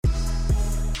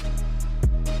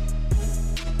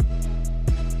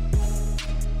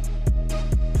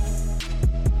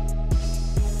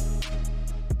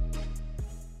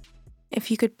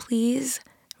if you could please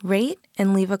rate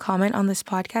and leave a comment on this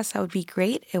podcast, that would be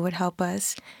great. It would help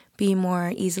us be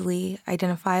more easily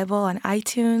identifiable on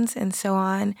iTunes and so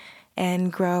on,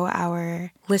 and grow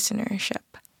our listenership.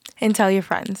 And tell your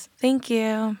friends. Thank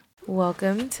you.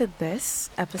 Welcome to this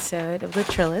episode of the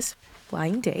Trillis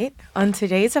Blind Date. On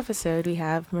today's episode, we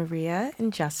have Maria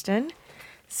and Justin.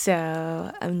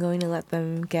 So I'm going to let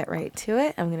them get right to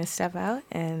it. I'm going to step out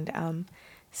and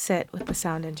sit with the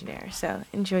sound engineer. So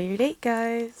enjoy your date,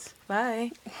 guys.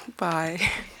 Bye. Bye.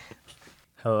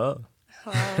 Hello.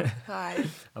 Hello. Hi.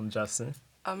 I'm Justin.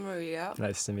 I'm Maria.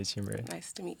 Nice to meet you, Maria.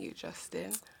 Nice to meet you,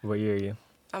 Justin. What year are you?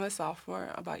 I'm a sophomore.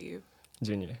 How about you?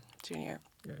 Junior. Junior.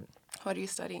 Good. What are you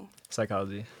studying?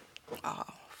 Psychology. Oh,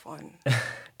 fun.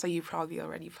 So you probably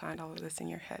already planned all of this in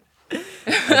your head.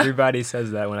 Everybody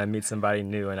says that when I meet somebody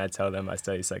new and I tell them I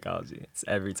study psychology. It's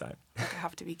every time. I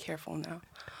have to be careful now.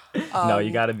 No,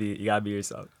 you gotta be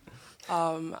yourself.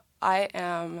 I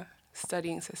am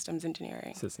studying systems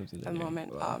engineering. Systems At engineering. the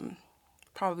moment. Wow.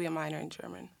 Probably a minor in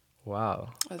German. Wow.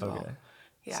 As Okay. well.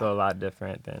 Yeah. So a lot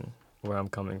different than where I'm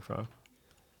coming from.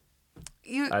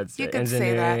 You I'd say could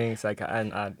say that.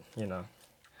 engineering,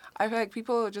 I feel like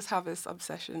people just have this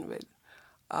obsession with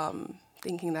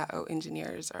thinking that,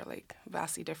 engineers are like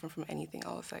vastly different from anything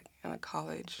else, like in a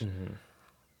college,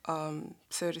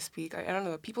 so to speak. I don't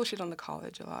know. People shit on the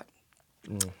college a lot,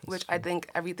 which I think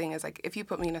everything is like, if you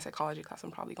put me in a psychology class,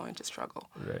 I'm probably going to struggle.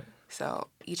 Right. So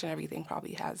each and everything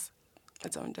probably has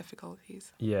its own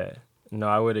difficulties. Yeah. No,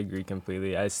 I would agree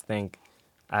completely. I just think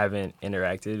I haven't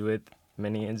interacted with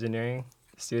many engineering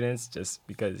students just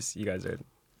because you guys are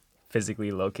physically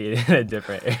located in a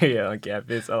different area on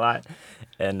campus a lot.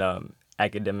 And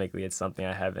academically, it's something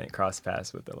I haven't crossed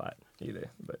paths with a lot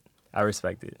either. But I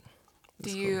respect it.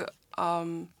 Do you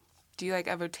like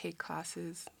ever take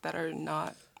classes that are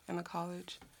not in a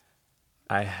college?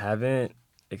 I haven't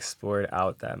explored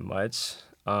out that much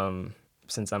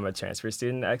since I'm a transfer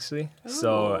student, actually.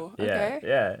 So, Ooh, yeah. okay.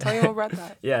 Yeah. Tell me more about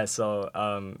that. Yeah, so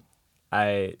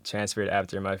I transferred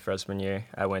after my freshman year.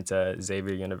 I went to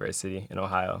Xavier University in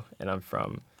Ohio, and I'm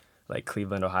from like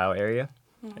Cleveland, Ohio area.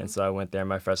 And so I went there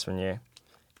my freshman year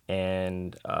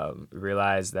and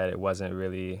realized that it wasn't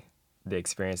really the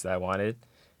experience that I wanted.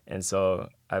 And so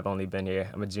I've only been here.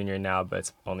 I'm a junior now, but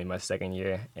it's only my second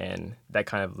year, and that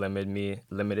kind of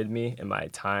limited me in my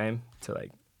time to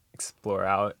like explore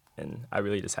out. And I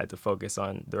really just had to focus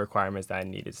on the requirements that I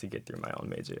needed to get through my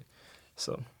own major.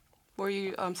 So. Were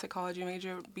you psychology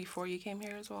major before you came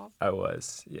here as well? I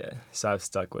was, yeah. So I've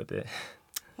stuck with it.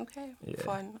 Okay, Yeah.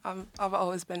 fun. I've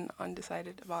always been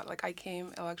undecided about, like, I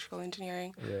came electrical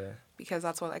engineering because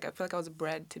that's what, like, I feel like I was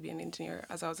bred to be an engineer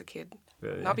as I was a kid.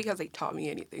 Really? Not because they taught me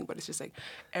anything, but it's just like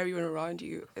everyone around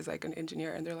you is like an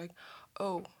engineer, and they're like,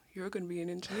 oh, you're going to be an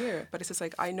engineer. But it's just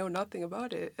like, I know nothing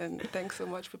about it, and thanks so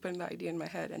much for putting that idea in my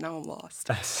head, and now I'm lost.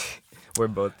 Were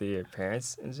both of your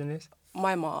parents engineers?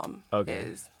 My mom Okay.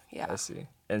 is, yeah. I see.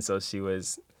 And so she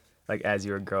was, like, as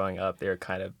you were growing up, they were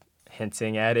kind of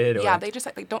hinting at it? Or? Yeah, they just,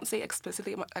 like, they don't say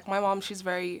explicitly. Like, my mom, she's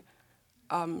very,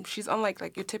 she's unlike,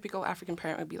 like, your typical African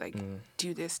parent would be like,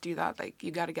 do this, do that. Like,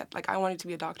 you got to get, like, I wanted to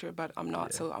be a doctor, but I'm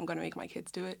not, so I'm going to make my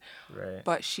kids do it. Right.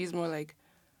 But she's more like,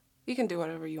 you can do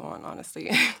whatever you want, honestly.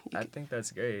 I think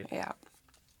that's great. Yeah.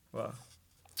 Wow.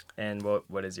 And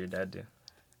what does your dad do?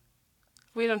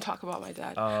 We don't talk about my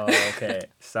dad. Oh, okay.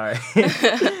 Sorry.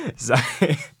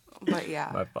 Sorry. But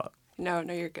yeah. My fault. No,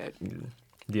 you're good.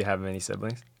 Do you have many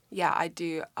siblings? Yeah, I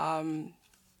do. I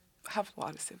have a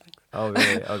lot of siblings. Oh,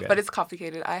 really? Okay. But it's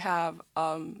complicated. I have,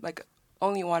 like,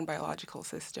 only one biological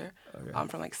sister. Okay.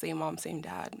 From, like, same mom, same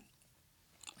dad.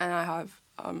 And I have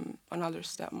another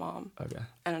stepmom. Okay.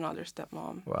 And another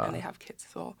stepmom. Wow. And they have kids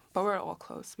as well. But we're all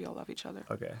close. We all love each other.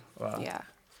 Okay. Wow. Yeah.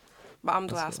 But I'm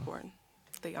the That's last cool. born.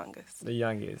 The youngest. The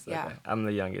youngest. Yeah. Okay. I'm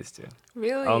the youngest too.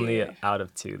 Really? Only out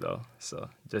of two though, so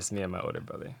just me and my older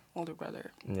brother. Older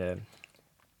brother. Yeah.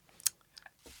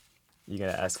 You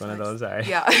gonna ask one of those? All right.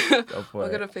 Yeah. Go for it.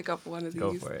 We're gonna pick up one of these.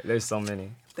 Go for it. There's so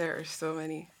many. There are so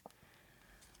many.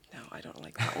 No, I don't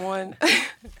like that one.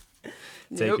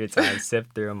 Take your time.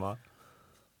 Sift through them all.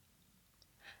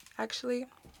 Actually,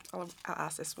 I'll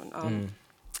ask this one.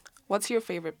 What's your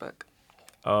favorite book?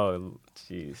 Oh,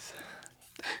 jeez.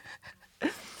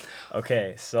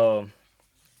 Okay, so.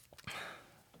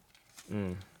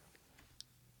 Can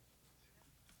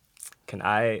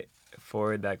I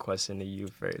forward that question to you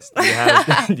first?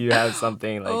 Do you have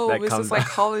something like that comes Mrs.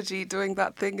 Psychology doing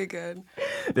that thing again.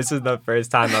 This is the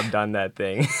first time I've done that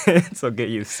thing, so get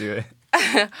used to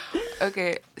it.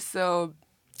 Okay, so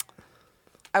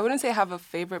I wouldn't say I have a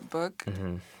favorite book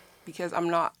because I'm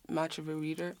not much of a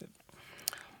reader.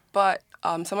 But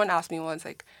Someone asked me once,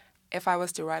 like, if I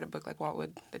was to write a book, like, what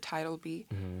would the title be?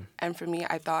 And for me,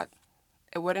 I thought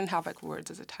it wouldn't have, like, words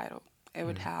as a title. It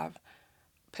would have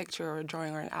picture or a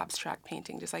drawing or an abstract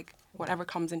painting, just like whatever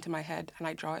comes into my head, and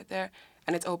I draw it there,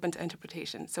 and it's open to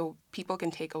interpretation. So people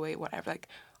can take away whatever. Like,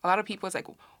 a lot of people, it's like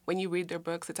when you read their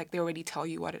books, it's like they already tell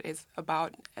you what it is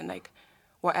about, and like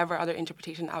whatever other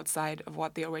interpretation outside of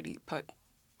what they already put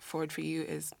forward for you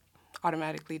is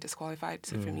automatically disqualified.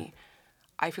 So for me,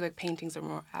 I feel like paintings are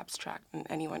more abstract, and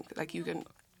anyone, like, you can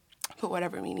put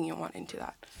whatever meaning you want into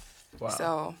that. Wow.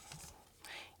 So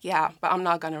yeah, but I'm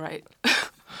not gonna write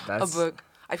a book.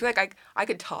 I feel like I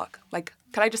could talk. Like,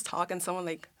 can I just talk and someone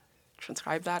like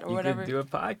transcribe that or whatever? You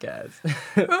could do a podcast.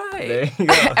 Right. There you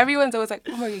go. Everyone's always like,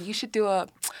 oh my God, you should do a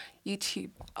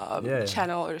YouTube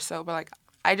channel or so. But like,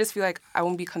 I just feel like I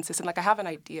won't be consistent. Like, I have an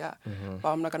idea, but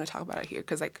I'm not gonna talk about it here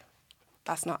because like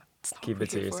it's not Keep what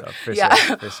it to we're here for. yourself. For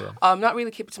sure. For sure. Not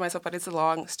really keep it to myself, but it's a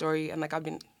long story, and like I've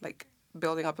been like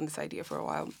building up on this idea for a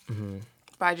while.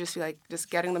 But I just feel like just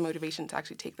getting the motivation to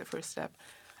actually take the first step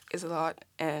is a lot,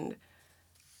 and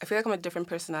I feel like I'm a different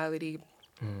personality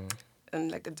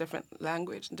and like a different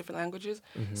different languages.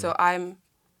 So I'm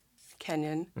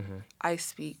Kenyan. I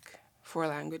speak 4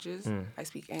 languages. I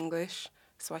speak English,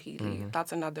 Swahili.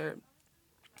 That's another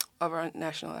of our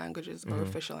national languages or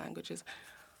official languages.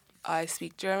 I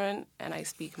speak German, and I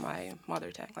speak my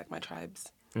mother tongue, like my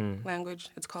tribe's language.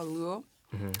 It's called Luo.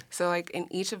 So like in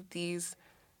each of these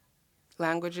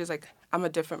languages, like I'm a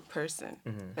different person.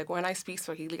 Like when I speak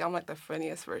Swahili, I'm like the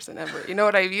funniest person ever. You know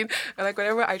what I mean? And like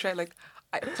whenever I try, like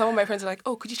some of my friends are like,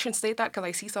 "Oh, could you translate that? Because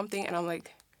I see something," and I'm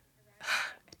like,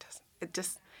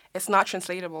 it's not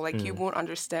translatable. Like you won't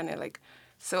understand it. Like,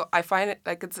 so I find it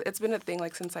like it's been a thing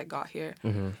like since I got here.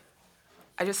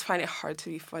 I just find it hard to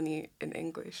be funny in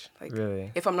English. Like,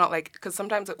 really? If I'm not like, because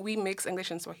sometimes we mix English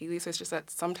and Swahili, so it's just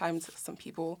that sometimes some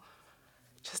people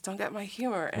just don't get my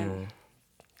humor, and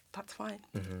that's fine.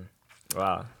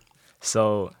 Wow.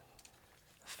 So,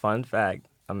 fun fact,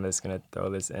 I'm just going to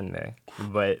throw this in there,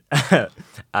 but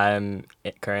I'm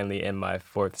currently in my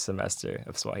 4th semester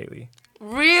of Swahili.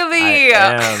 Really?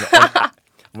 I am.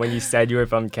 When you said you were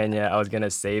from Kenya, I was going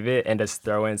to save it and just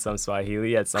throw in some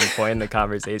Swahili at some point in the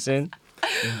conversation.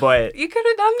 But You could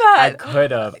have done that.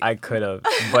 I could have.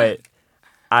 But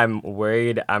I'm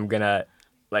worried I'm going to,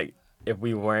 like, if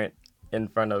we weren't in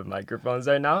front of microphones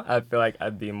right now, I feel like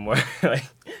I'd be more, like,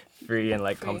 free and,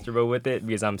 like, comfortable with it,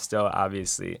 because I'm still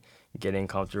obviously getting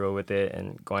comfortable with it,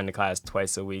 and going to class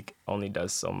twice a week only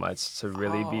does so much to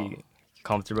really be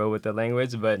comfortable with the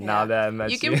language. But now that I met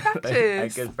you, can practice. I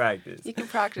can practice. You can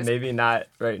practice. Maybe not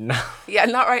right now. Yeah,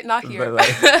 not right now here. But,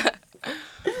 like,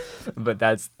 but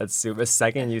that's super. The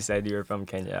second you said you were from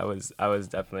Kenya, I was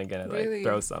definitely gonna like Really?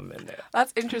 throw something in there.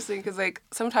 That's interesting because like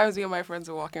sometimes me and my friends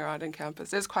are walking around in campus.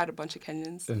 There's quite a bunch of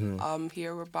Kenyans.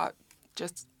 Here we're about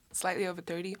just slightly over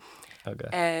 30. Okay.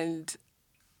 And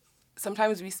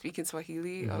sometimes we speak in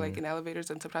Swahili or like in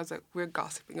elevators, and sometimes like we're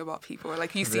gossiping about people, or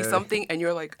like you see Really? something and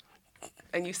you're like,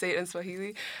 and you say it in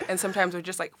Swahili, and sometimes we're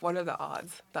just like, what are the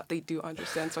odds that they do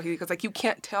understand Swahili? Because like you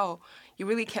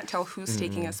really can't tell who's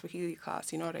taking a Swahili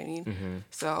class. You know what I mean?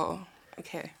 So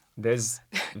okay. There's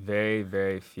very,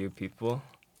 very few people.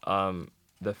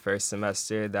 The first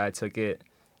semester that I took it,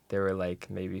 there were like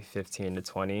maybe 15 to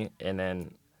 20, and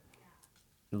then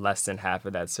less than half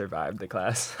of that survived the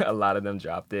class. A lot of them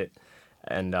dropped it.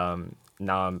 And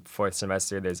now I'm 4th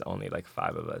semester, there's only like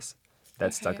 5 of us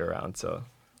that stuck around. So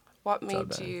what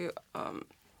made you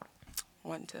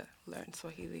want to learn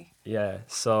Swahili? Yeah,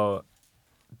 so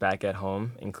back at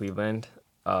home in Cleveland,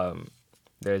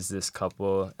 there's this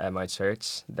couple at my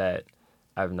church that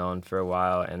I've known for a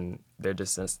while, and they're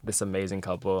just this amazing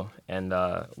couple, and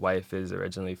wife is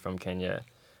originally from Kenya,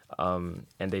 and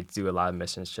they do a lot of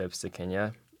mission trips to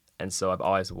Kenya. And so I've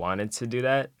always wanted to do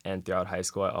that, and throughout high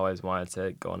school I always wanted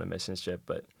to go on a mission trip,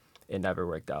 but it never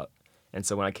worked out. And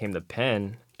so when I came to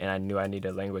Penn and I knew I needed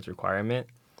a language requirement,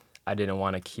 I didn't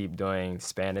want to keep doing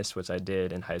Spanish, which I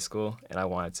did in high school, and I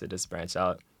wanted to just branch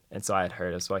out. And so I had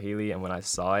heard of Swahili, and when I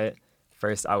saw it,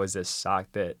 first I was just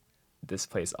shocked that this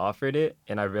place offered it,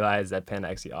 and I realized that Penn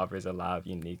actually offers a lot of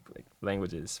unique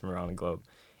languages from around the globe.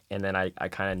 And then I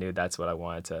kind of knew that's what I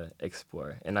wanted to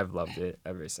explore, and I've loved it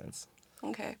ever since.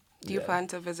 Okay. Do you plan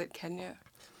to visit Kenya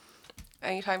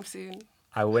anytime soon?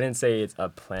 I wouldn't say it's a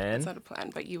plan. It's not a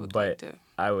plan, but you would like to.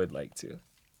 I would like to.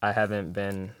 I haven't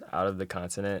been out of the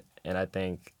continent, and I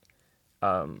think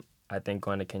going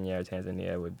to Kenya or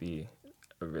Tanzania would be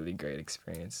a really great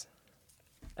experience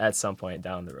at some point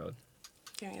down the road.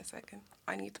 Give me a second.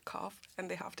 I need to cough, and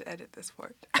they have to edit this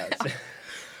part.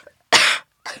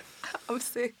 I'm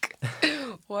sick.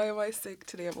 Why am I sick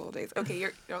today of all days? Okay,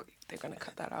 they're gonna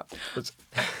cut that out.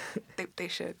 They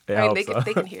should. Yeah, I mean, they so.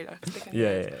 can hear that. They can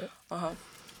hear us. Uh-huh.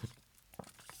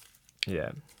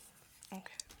 Yeah.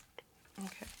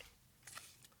 Okay.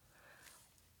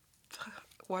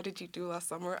 What did you do last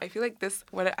summer? I feel like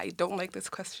when I don't like this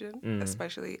question,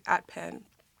 especially at Penn,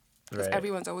 because Right.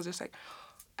 everyone's always just like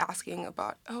asking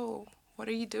about, oh, what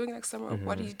are you doing next summer?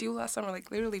 What did you do last summer?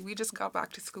 Like, literally, we just got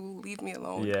back to school. Leave me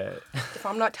alone. Yeah. If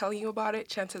I'm not telling you about it,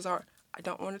 chances are I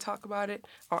don't want to talk about it,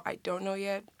 or I don't know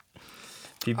yet.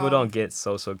 People don't get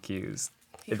social cues.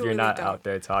 If People you're really not don't. out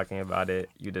there talking about it,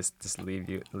 you just leave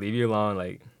you alone,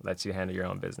 like let you handle your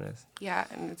own business. Yeah,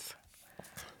 and it's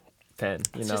Penn,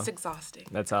 you know. just exhausting.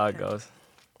 That's how it goes.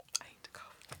 I hate to go.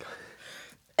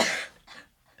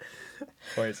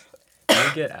 Of course. Do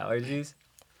you get allergies?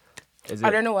 Is I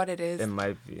don't know what it is. It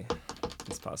might be.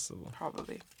 It's possible.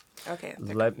 Probably. Okay.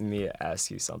 Let me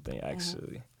ask you something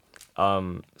actually.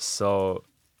 So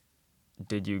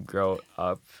did you grow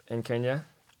up in Kenya?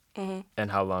 And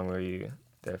how long were you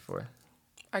there for?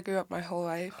 I grew up my whole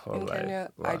life in life.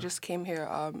 Kenya. Wow. I just came here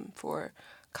for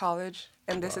college,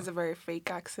 and this is a very fake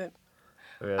accent.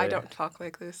 Really? I don't talk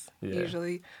like this Yeah.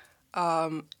 usually.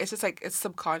 It's just like it's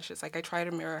subconscious. Like I try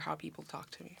to mirror how people talk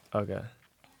to me. Okay.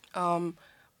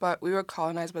 But we were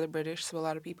colonized by the British, so a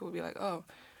lot of people would be like, "Oh,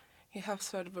 you have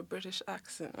sort of a British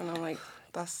accent," and I'm like,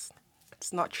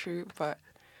 it's not true, but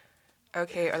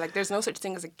okay. Or like, there's no such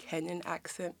thing as a Kenyan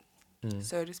accent,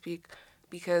 so to speak,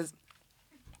 because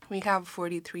we have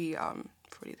 43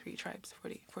 tribes,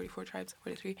 44 tribes,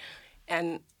 43,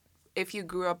 and if you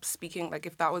grew up speaking, like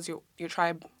if that was your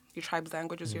tribe's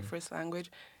language was your first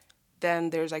language,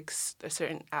 then there's like a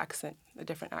certain accent, a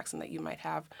different accent that you might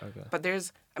have. Okay. But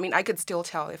I could still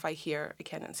tell if I hear a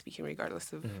Kenyan speaking,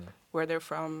 regardless of where they're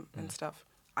from and stuff.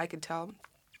 I could tell.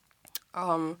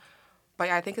 But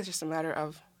yeah, I think it's just a matter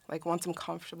of like once I'm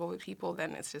comfortable with people,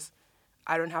 then it's just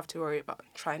I don't have to worry about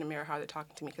trying to mirror how they're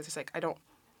talking to me because it's like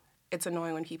it's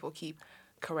annoying when people keep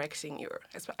correcting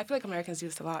I feel like Americans do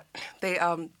this a lot. They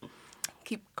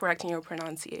keep correcting your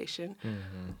pronunciation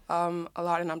a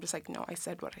lot, and I'm just like, no, I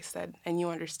said what I said, and you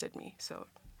understood me, so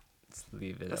Let's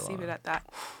leave it let's alone. leave it at that.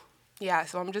 Yeah,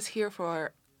 so I'm just here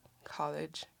for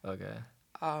college. Okay.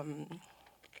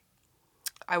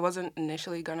 I wasn't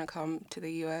initially gonna come to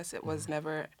the U.S. It was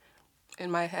never in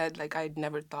my head. Like I'd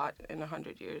never thought in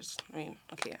 100 years. I mean,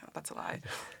 okay, yeah, that's a lie.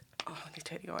 Let me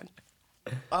tell you one.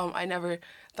 I never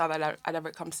thought that I'd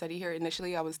ever come study here.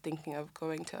 Initially, I was thinking of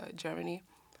going to Germany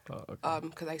Oh, okay.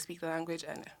 because I speak the language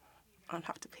and I don't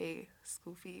have to pay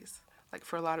school fees like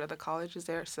for a lot of the colleges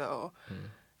there. So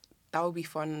that would be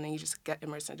fun, and then you just get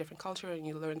immersed in a different culture and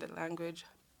you learn the language.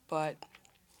 But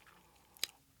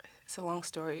it's a long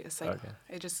story. It's like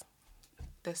it's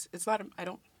not. I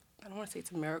don't want to say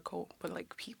it's a miracle, but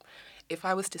like if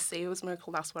I was to say it was a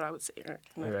miracle, that's what I would say.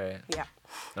 Right. Yeah.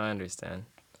 I understand.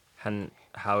 And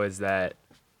how is that?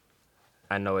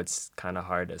 I know it's kind of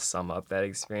hard to sum up that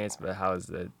experience, but how has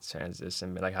the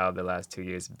transition been? Like, how have the last 2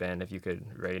 years been, if you could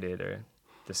rate it or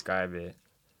describe it?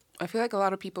 I feel like a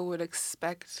lot of people would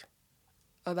expect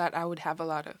that I would have a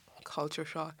lot of culture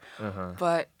shock.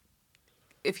 But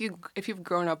if you've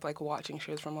grown up like watching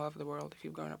shows from all over the world, if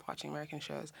you've grown up watching American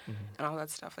shows and all that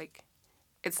stuff, like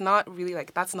it's not really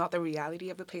like that's not the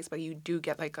reality of the place, but you do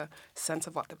get like a sense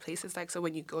of what the place is like. So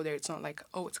when you go there, it's not like,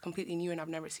 oh, it's completely new and I've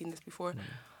never seen this before.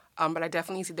 But I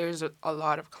definitely see there's a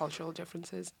lot of cultural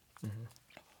differences.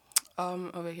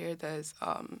 Over here, there's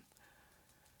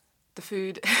the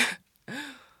food.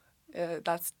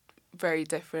 That's very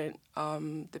different.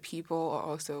 The people are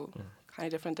also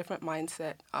kind of different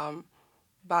mindset.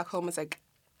 Back home, it's like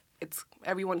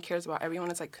everyone cares about everyone.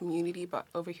 It's like community, but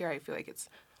over here, I feel like it's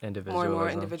more and more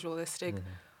individualistic.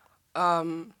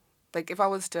 Like if I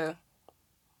was to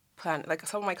plan, like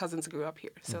some of my cousins grew up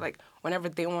here, so like whenever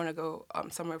they want to go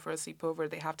somewhere for a sleepover,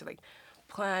 they have to like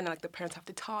plan, and like the parents have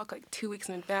to talk like 2 weeks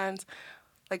in advance.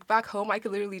 Like back home, I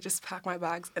could literally just pack my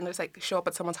bags and just like show up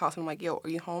at someone's house and I'm like, yo, are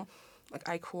you home?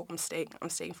 Like, cool, I'm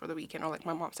staying for the weekend. Or like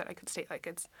my mom said I could stay. Like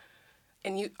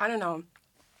I don't know,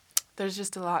 there's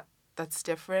just a lot that's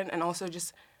different. And also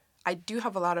just, I do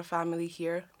have a lot of family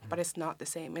here, but it's not the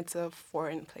same. It's a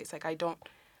foreign place. Like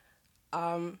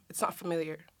it's not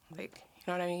familiar. Like, you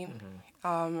know what I mean?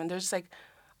 And there's just like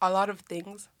a lot of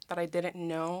things that I didn't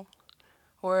know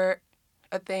were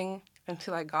a thing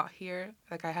until I got here.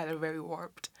 Like I had a very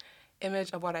warped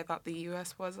image of what I thought the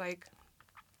U.S. was like.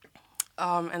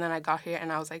 And then I got here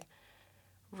and I was like,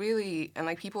 really? And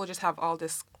like people just have all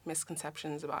this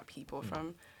misconceptions about people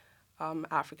from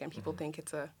Africa. And people think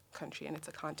it's a country and it's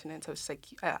a continent. So it's like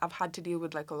I've had to deal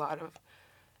with like a lot of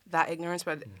that ignorance.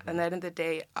 But at the end of the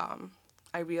day,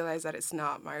 I realized that it's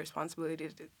not my responsibility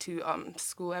to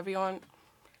school everyone.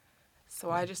 So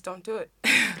I just don't do it.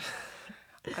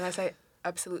 Unless I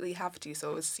absolutely have to.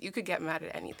 So you could get mad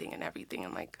at anything and everything.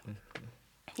 And, like,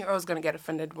 you're always going to get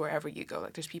offended wherever you go.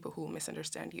 Like, there's people who will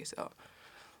misunderstand you. So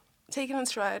take it in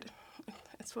stride.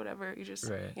 It's whatever. You just,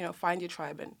 find your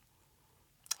tribe and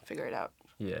figure it out.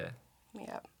 Yeah.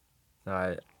 Yeah.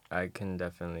 No, I can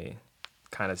definitely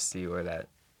kind of see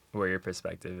where your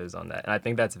perspective is on that. And I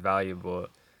think that's valuable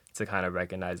to kind of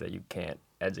recognize that you can't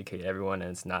educate everyone,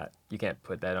 and you can't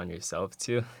put that on yourself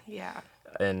too. Yeah.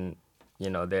 And,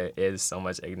 there is so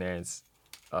much ignorance,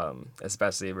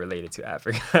 especially related to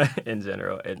Africa in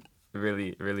general. It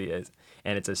really, really is.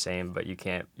 And it's a shame, but you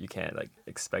can't like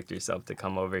expect yourself to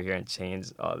come over here and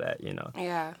change all that,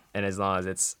 Yeah. And as long as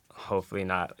it's hopefully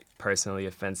not personally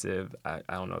offensive, I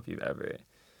don't know if you've ever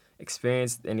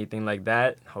experienced anything like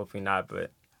that. Hopefully not, but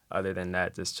other than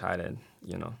that, just try to,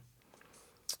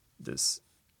 just,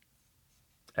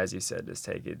 as you said, just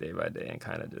take it day by day and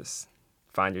kind of just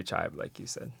find your tribe, like you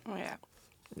said. Yeah.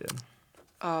 Yeah.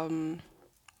 I'm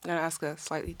going to ask a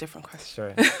slightly different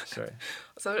question. Sure.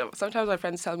 So sometimes my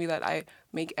friends tell me that I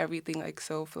make everything, like,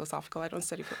 so philosophical. I don't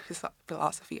study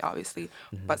philosophy, obviously,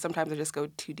 but sometimes I just go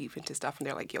too deep into stuff, and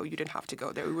they're like, yo, you didn't have to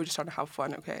go there. We were just trying to have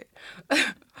fun, okay?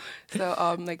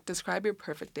 So, describe your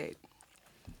perfect date.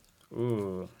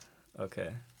 Ooh, okay.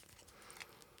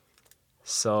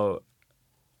 So,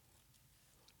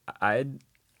 I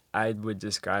would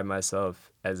describe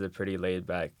myself as a pretty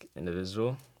laid-back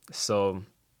individual. So,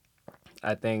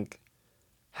 I think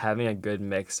having a good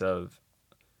mix of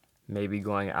maybe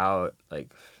going out,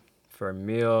 like, for a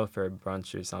meal, for a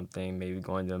brunch or something, maybe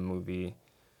going to a movie.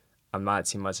 I'm not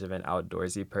too much of an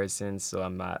outdoorsy person, so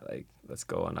I'm not like, let's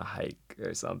go on a hike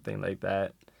or something like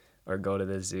that, or go to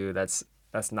the zoo. That's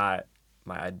not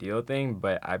my ideal thing,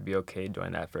 but I'd be okay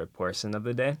doing that for a portion of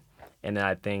the day. And then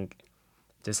I think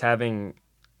just having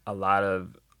a lot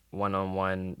of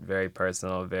one-on-one, very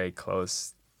personal, very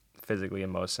close, physically,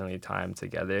 emotionally time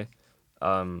together,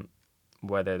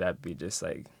 whether that be just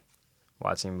like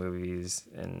watching movies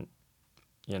and,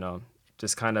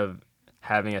 just kind of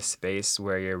having a space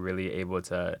where you're really able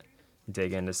to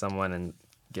dig into someone and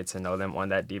get to know them on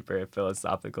that deeper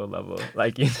philosophical level,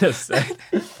 like you just said.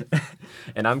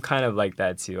 And I'm kind of like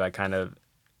that too. I kind of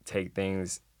take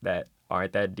things that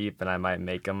aren't that deep and I might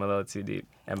make them a little too deep,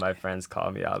 and my friends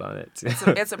call me out on it too.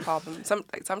 It's a problem.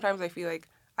 Sometimes I feel like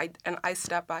I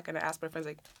step back and I ask my friends,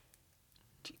 like,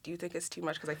 do you think it's too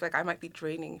much? Because I feel like I might be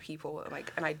draining people,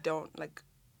 and I don't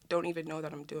even know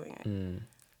that I'm doing it.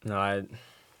 No,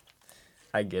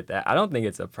 I get that. I don't think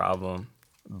it's a problem,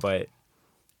 but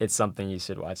it's something you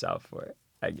should watch out for,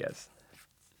 I guess.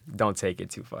 Don't take it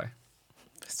too far.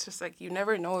 It's just like you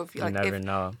never know if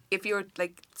know. If you're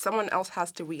like, someone else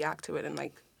has to react to it and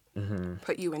like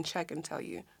put you in check and tell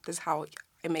you this is how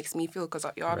it makes me feel, because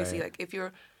you're obviously like, if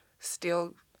you're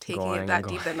still taking it that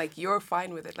deep, then like you're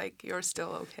fine with it, like you're still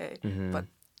okay, but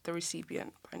the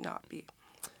recipient might not be.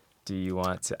 Do you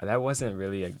want to? That wasn't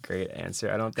really a great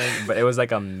answer, I don't think, but it was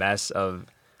like a mess of,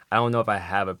 I don't know if I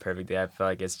have a perfect day. I feel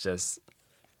like it's just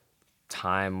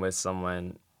time with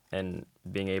someone and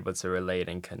being able to relate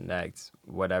and connect,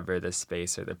 whatever the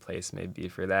space or the place may be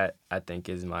for that, I think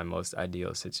is my most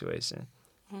ideal situation.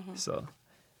 So,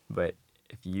 but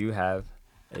if you have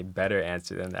a better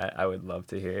answer than that, I would love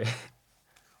to hear it.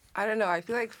 I don't know. I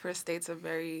feel like first dates are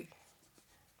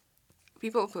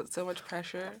people put so much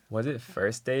pressure. Was it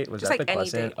first date? Was just that like the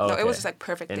question? Any date. Oh, no, okay. It was just like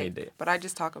perfect any date. date. But I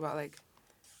just talk about, like,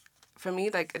 for me,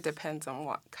 like, it depends on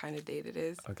what kind of date it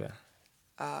is. Okay.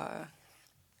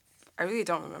 I really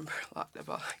don't remember a lot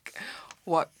about like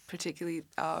what particularly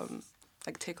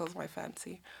like tickles my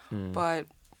fancy, but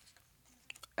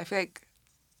I feel like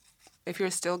if you're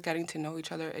still getting to know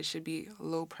each other, it should be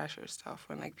low pressure stuff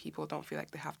when like people don't feel like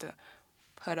they have to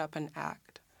put up an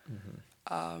act.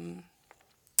 I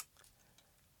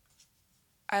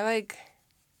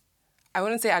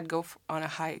wouldn't say I'd go on a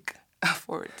hike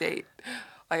for a date.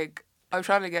 Like, I'm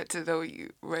trying to get to know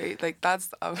you, right? Like, that's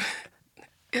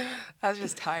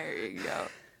just tiring, yo.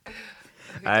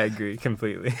 I agree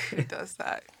completely. Who does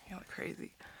that? You're like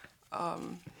crazy. I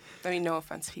mean, no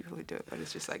offense to people who do it, but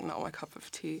it's just like not my cup of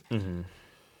tea. I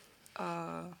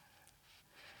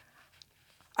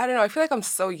don't know. I feel like I'm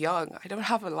so young. I don't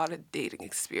have a lot of dating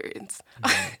experience.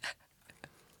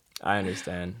 I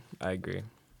understand. I agree.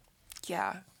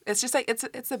 Yeah. It's just like,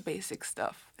 it's the basic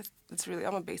stuff. It's really,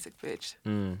 I'm a basic bitch.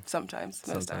 Sometimes.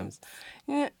 Most times.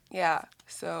 Yeah.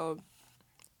 So.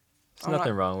 There's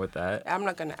nothing wrong with that. I'm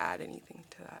not going to add anything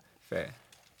to that. Fair.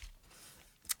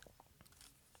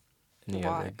 Any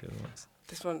Why? other good ones?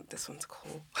 This one's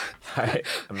cool. All right,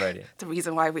 I'm ready. The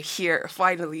reason why we're here.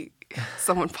 Finally,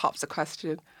 someone pops a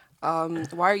question.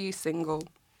 Why are you single?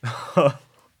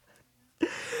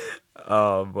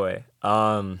 Oh boy.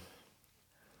 I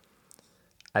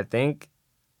think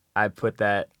I put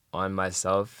that on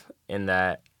myself in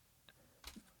that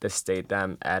the state that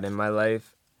I'm at in my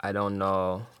life, I don't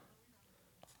know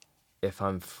if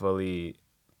I'm fully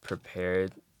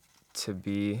prepared to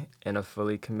be in a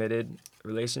fully committed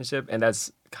relationship. And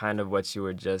that's kind of what you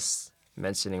were just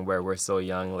mentioning, where we're so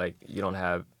young, like you don't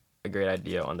have a great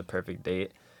idea on the perfect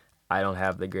date. I don't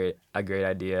have a great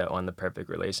idea on the perfect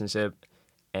relationship.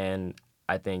 And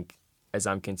I think as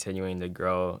I'm continuing to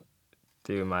grow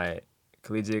through my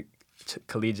collegiate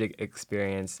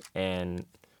experience and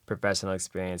professional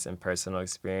experience and personal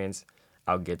experience,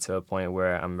 I'll get to a point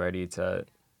where I'm ready to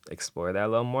explore that a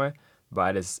little more.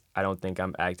 But I don't think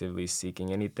I'm actively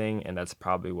seeking anything, and that's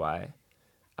probably why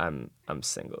I'm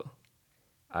single,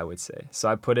 I would say. So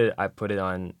I put it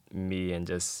on me and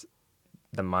just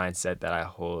the mindset that I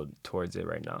hold towards it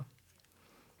right now.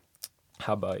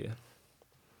 How about you?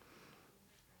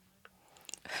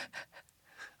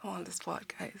 I'm on the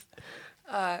spot, guys.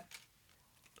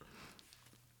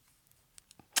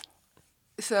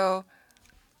 So,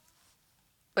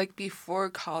 like before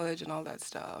college and all that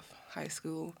stuff, high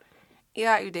school,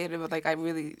 yeah, I dated, but like I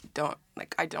really don't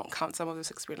I don't count some of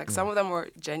this experience. Like some of them were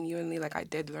genuinely like I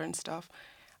did learn stuff,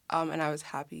 and I was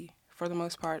happy for the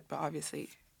most part. But obviously,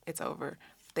 it's over.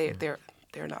 They're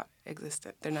not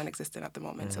existent. They're non-existent at the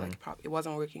moment. So like it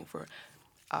wasn't working for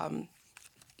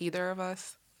either of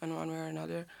us in one way or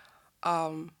another.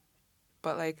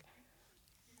 But like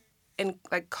in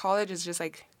like college is just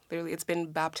like literally it's been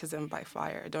baptism by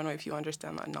fire. I don't know if you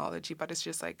understand the analogy, but it's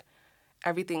just like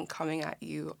everything coming at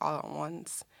you all at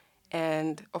once.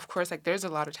 And of course, like there's a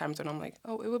lot of times when I'm like,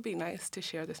 oh, it would be nice to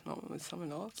share this moment with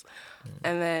someone else.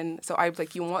 And then so I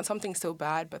like you want something so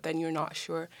bad, but then you're not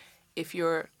sure if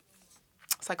you're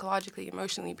psychologically,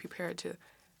 emotionally prepared to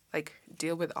like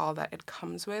deal with all that it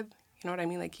comes with. You know what I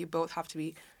mean? Like you both have to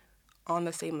be on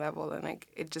the same level, and like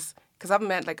it just because I've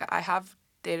met like I have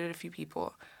dated a few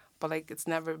people, but like it's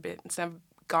never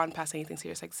gone past anything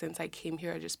serious. Like since I came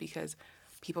here, just because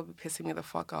people be pissing me the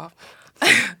fuck off,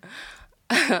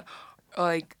 or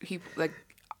like people like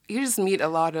you just meet a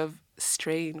lot of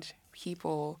strange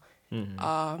people, and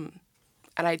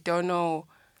I don't know.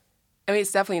 I mean,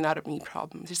 it's definitely not a me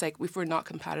problem. It's just like if we're not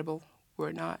compatible,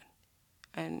 we're not,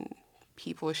 and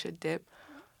people should dip.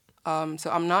 So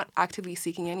I'm not actively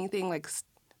seeking anything. Like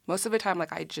most of the time,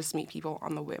 like I just meet people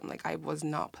on the whim. Like I was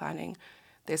not planning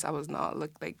this. I was not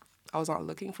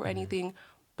looking for anything.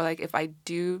 But like if I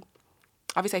do,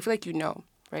 obviously I feel like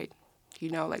right?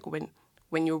 Like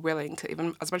when you're willing to,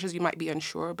 even as much as you might be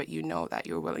unsure, but that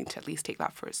you're willing to at least take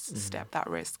that first step, that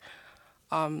risk.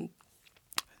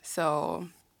 So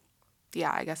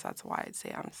yeah, I guess that's why I'd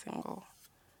say I'm single.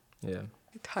 Yeah.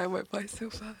 Time went by so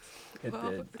fast.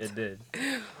 It did.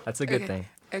 That's a good thing.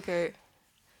 Okay.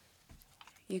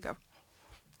 You go.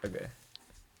 Okay.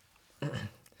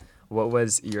 What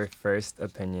was your first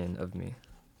opinion of me?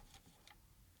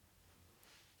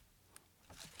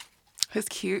 He's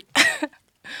cute.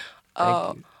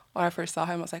 Thank you. When I first saw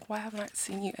him, I was like, why haven't I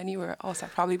seen you anywhere else? I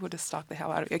probably would have stalked the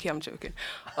hell out of you. Okay, I'm joking.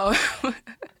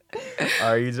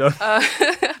 Are you joking?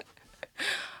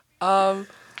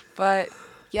 But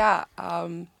yeah,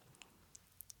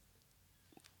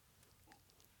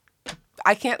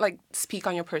 I can't like speak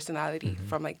on your personality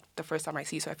from like the first time I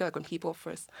see you. So I feel like when people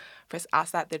first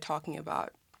ask that, they're talking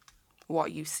about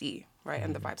what you see, right,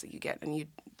 and the vibes that you get, and you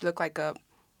look like a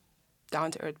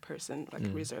down-to-earth person, like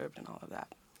reserved and all of that.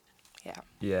 Yeah.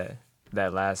 Yeah,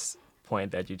 that last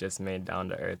point that you just made, down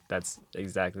to earth, that's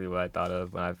exactly what I thought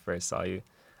of when I first saw you.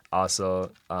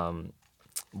 Also,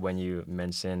 when you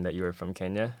mentioned that you were from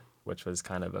Kenya, which was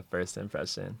kind of a first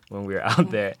impression when we were out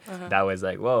there, that was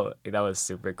like, whoa, that was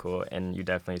super cool. And you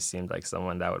definitely seemed like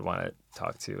someone that would want to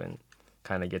talk to and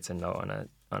kind of get to know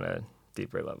on a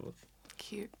deeper level.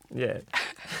 Cute. Yeah.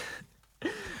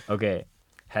 Okay.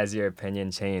 Has your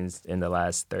opinion changed in the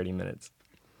last 30 minutes?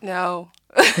 No.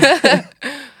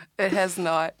 It has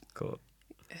not. Cool.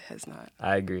 It has not.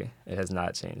 I agree. It has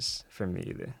not changed for me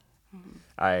either.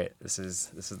 All right, this is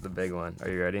the big one. Are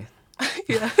you ready?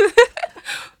 Yeah.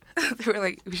 They were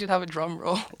like, we should have a drum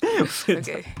roll.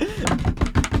 Okay.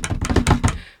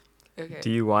 Okay. Do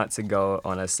you want to go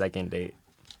on a second date?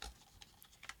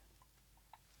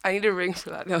 I need a ring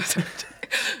for that. No, sorry.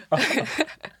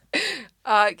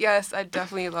 Yes, I'd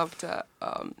definitely love to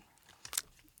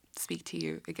speak to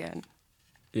you again.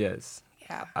 Yes.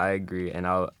 Yeah. I agree, and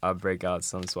I'll break out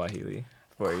some Swahili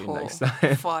for you Cool. next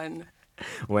time Fun.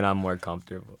 when I'm more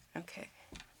comfortable. Okay.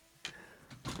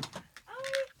 Oh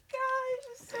my gosh,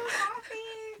 I'm so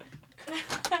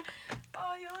happy.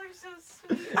 Oh, y'all are so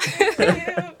sweet. Thank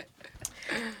you.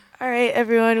 All right,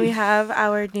 everyone, we have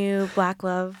our new Black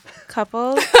Love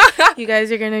couple. You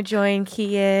guys are going to join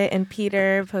Kia and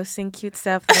Peter posting cute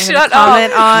stuff that I'm going to Shut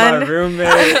comment My on.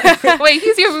 roommate. Wait,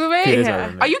 he's your roommate? Peter's my Yeah.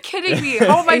 roommate. Are you kidding me?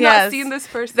 How am I Yes. not seeing this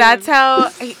person? That's how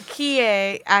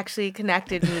Kia actually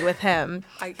connected me with him.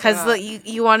 I Because cannot.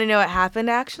 you want to know what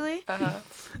happened, actually? Uh-huh.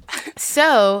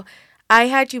 So I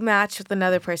had you match with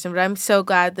another person, but I'm so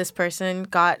glad this person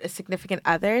got a significant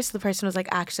other. So the person was like,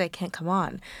 actually, I can't come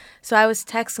on. So I was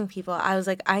texting people. I was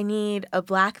like, I need a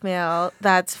black male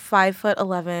that's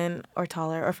 5'11" or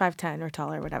taller, or 5'10" or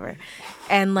taller, whatever.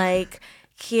 And like,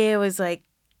 Kia was like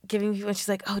giving people, and she's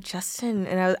like, oh, Justin.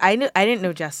 And I didn't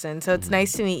know Justin. So it's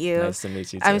nice to meet you. Nice to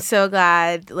meet you too. I'm so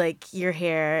glad like you're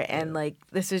here, and like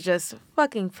this is just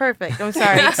fucking perfect. I'm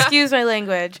sorry, excuse my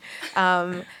language.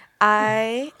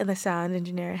 I and the sound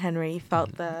engineer Henry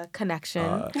felt the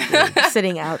connection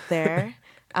sitting out there,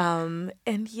 and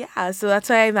yeah, so that's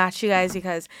why I matched you guys,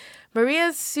 because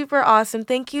Maria's super awesome.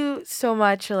 Thank you so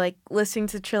much for like listening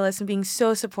to Trillis and being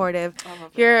so supportive. I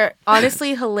love it. You're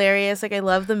honestly hilarious. Like I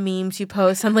love the memes you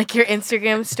post on like your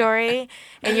Instagram story,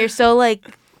 and you're so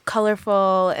like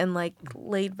colorful and like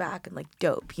laid back and like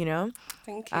dope, you know?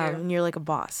 Thank you. And you're like a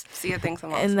boss. See ya, thanks a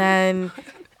lot. And then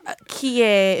Kie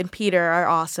and Peter are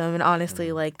awesome, and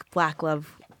honestly like Black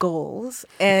Love goals.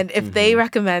 And if they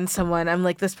recommend someone, I'm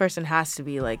like, this person has to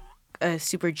be like a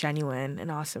super genuine and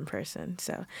awesome person.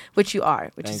 So, which you are,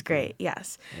 which is Thank great.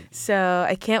 Yes. So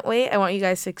I can't wait. I want you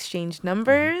guys to exchange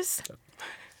numbers.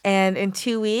 And in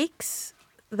 2 weeks,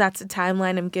 that's a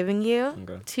timeline I'm giving you.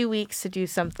 Okay. 2 weeks to do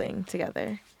something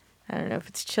together. I don't know if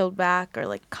it's chilled back or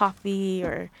like coffee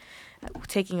or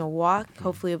taking a walk.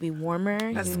 Hopefully it'll be warmer,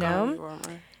 That's you gonna be know?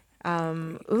 warmer.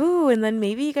 Ooh, and then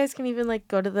maybe you guys can even like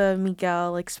go to the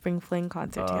Miguel like Spring Fling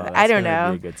concert together. That's I don't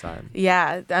gonna know. Be a good time.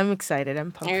 Yeah, I'm excited.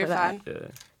 I'm pumped Are you for a that.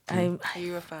 fan? Yeah. I'm Are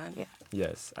you a fan? Yeah.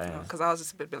 Yes, I am. Because I was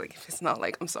just a bit like, if it's not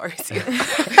like, I'm sorry. See ya.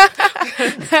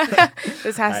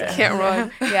 this has to I can't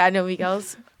run. Yeah, no,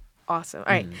 Miguel's awesome.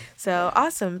 All right, so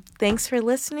awesome. Thanks for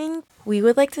listening. We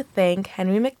would like to thank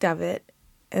Henry McDevitt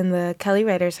and the Kelly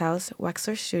Writers House,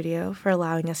 Wexler Studio, for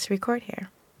allowing us to record here.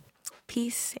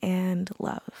 Peace and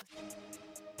love.